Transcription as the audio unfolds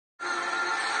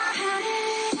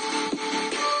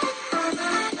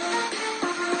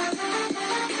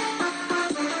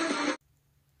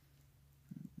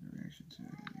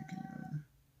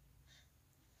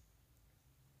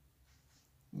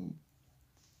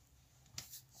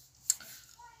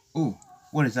Ooh,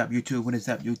 what is up, YouTube? What is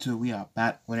up, YouTube? We are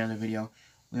back with another video.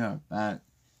 We are back.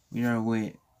 We are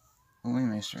with. Oh, wait a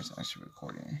minute, it's actually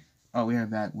recording. Oh, we are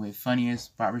back with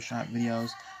funniest barbershop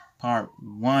videos, part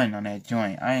 1 on that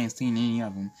joint. I ain't seen any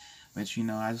of them, but you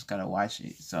know, I just gotta watch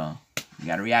it. So, we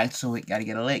gotta react to it. Gotta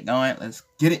get a lick going. Let's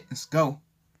get it. Let's go.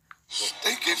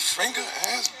 Stinky finger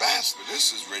ass bastard.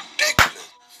 This is ridiculous.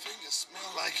 Finger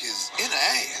smell like his inner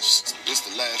ass. This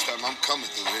the last time I'm coming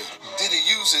through here. Did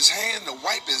he use his hand to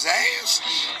wipe his ass?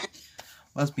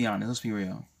 Let's be honest. Let's be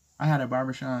real. I had a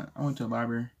barbershop. I went to a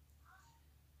barber,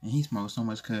 and he smoked so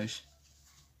much kush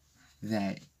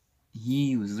that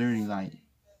he was literally like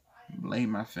blade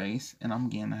my face, and I'm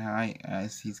getting high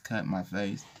as he's cut my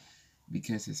face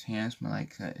because his hands smell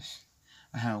like kush.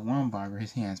 I had one barber,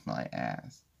 his hands smell like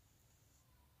ass.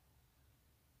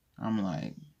 I'm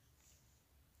like,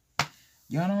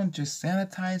 y'all don't just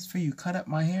sanitize for you cut up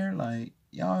my hair? Like,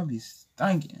 y'all be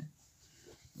stinking.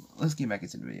 Let's get back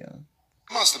into the video.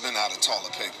 Must have been out of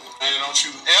toilet paper. And don't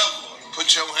you ever put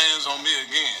your hands on me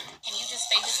again. Can you just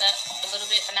fade this up a little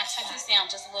bit, but not too down,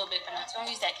 just a little bit, but not. Don't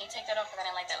use that. Can you take that off? Because I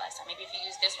didn't like that last time. Maybe if you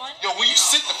use this one. Yo, will you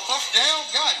sit the fuck down?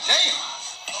 God damn.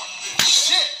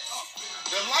 Shit.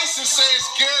 The license says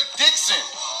Garrick Dixon,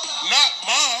 not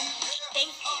Mom. Thank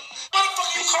you.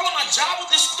 Motherfucker, you calling my job with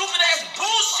this stupid ass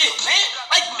bullshit, man?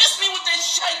 Like, miss me with that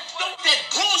shit. Like, don't that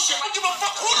bullshit. I don't give a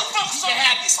fuck who the fuck you can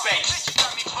have this space. Bitch, you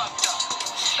got me fucked up.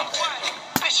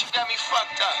 Bitch, you got me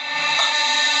fucked up.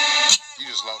 You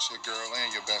just lost your girl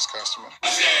and your best customer.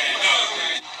 Excuse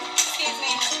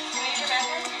me. Can I use your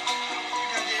bathroom? You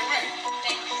gotta get ready.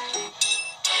 Thank you.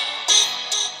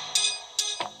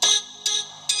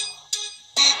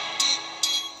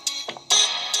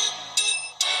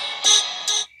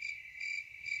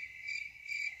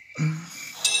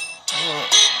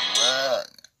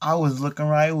 I was looking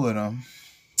right with him.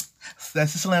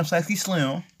 Sexy Slim, Sexy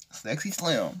Slim, Sexy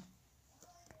Slim.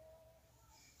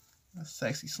 That's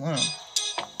Sexy Slim.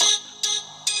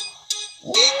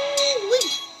 Woo-wee.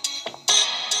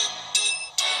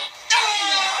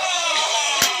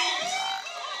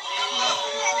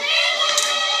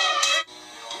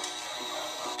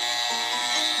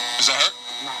 Does that hurt?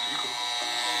 Nah, you cool.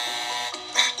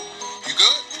 You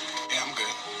good? Yeah, I'm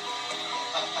good.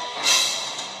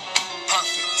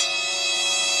 Perfect.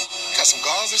 Got some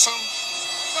gauze or something?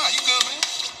 Nah, you good, man.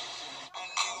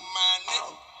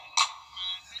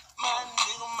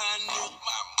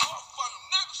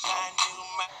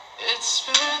 It's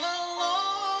been a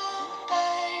long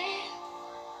day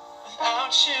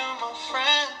without you, my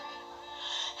friend,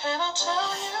 and I'll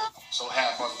tell you. So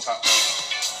half on the top.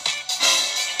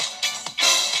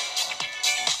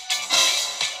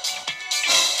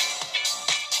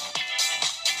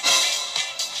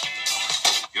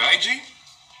 You alright, G?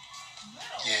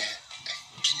 Yeah. Hey,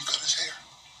 can you cut his hair?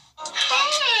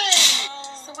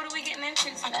 So what are we getting into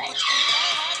tonight?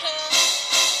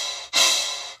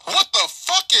 What the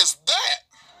fuck is that?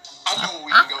 I know where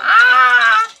we can go.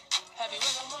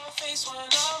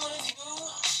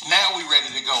 Now we ready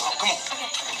to go. Oh, come on.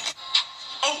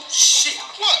 Oh shit!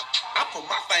 What? I put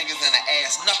my fingers in the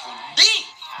ass knuckle deep.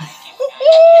 What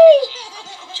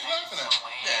you laughing at?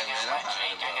 Yeah, man, I'm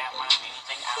high, bro.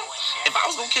 If I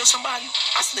was gonna kill somebody,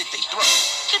 I slit their throat.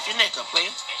 Lift your neck up,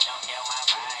 player.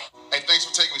 Hey, thanks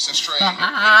for taking me since training.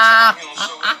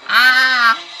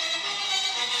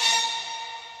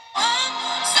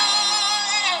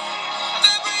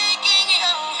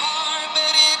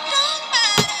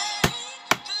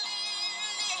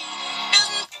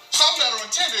 Some better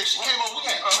intended. She came over. We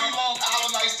had 3 long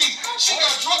island iced teas. She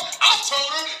got drunk. I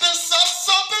told her to suck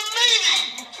something meaty.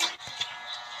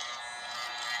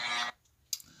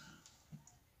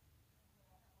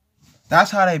 That's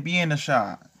how they be in the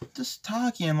shop. Just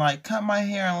talking like, cut my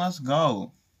hair and let's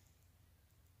go.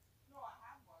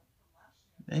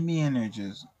 They be in there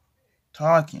just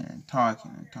talking and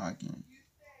talking and talking.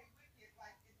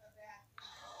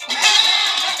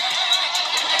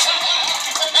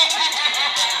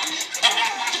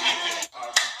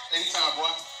 Anytime,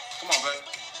 boy. Come on, babe.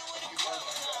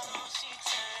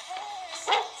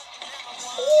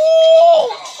 On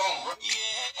my phone, bro.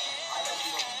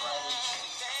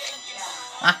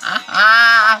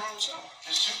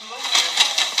 Just shoot the low.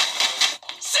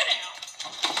 Sit down.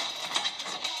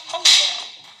 Hold it down.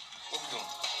 What we doing?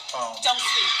 Don't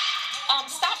speak.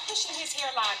 Stop pushing his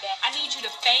hairline back. I need you to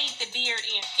fade the beard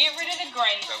in. Get rid of the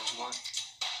gray. Is that what you want?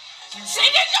 Say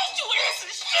that, don't you answer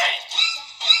shit.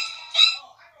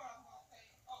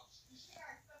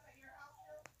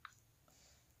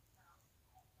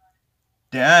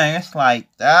 Dang, it's like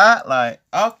that. Like,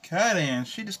 okay then.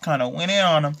 She just kind of went in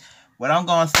on him. What I'm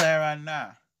going to say right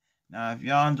now. Now, if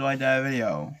y'all enjoyed that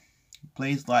video,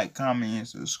 please like, comment, and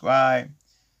subscribe.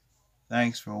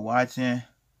 Thanks for watching.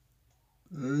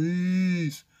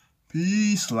 Peace.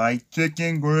 Peace like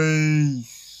chicken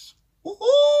grease.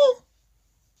 Woohoo!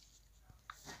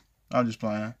 I'm just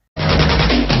playing.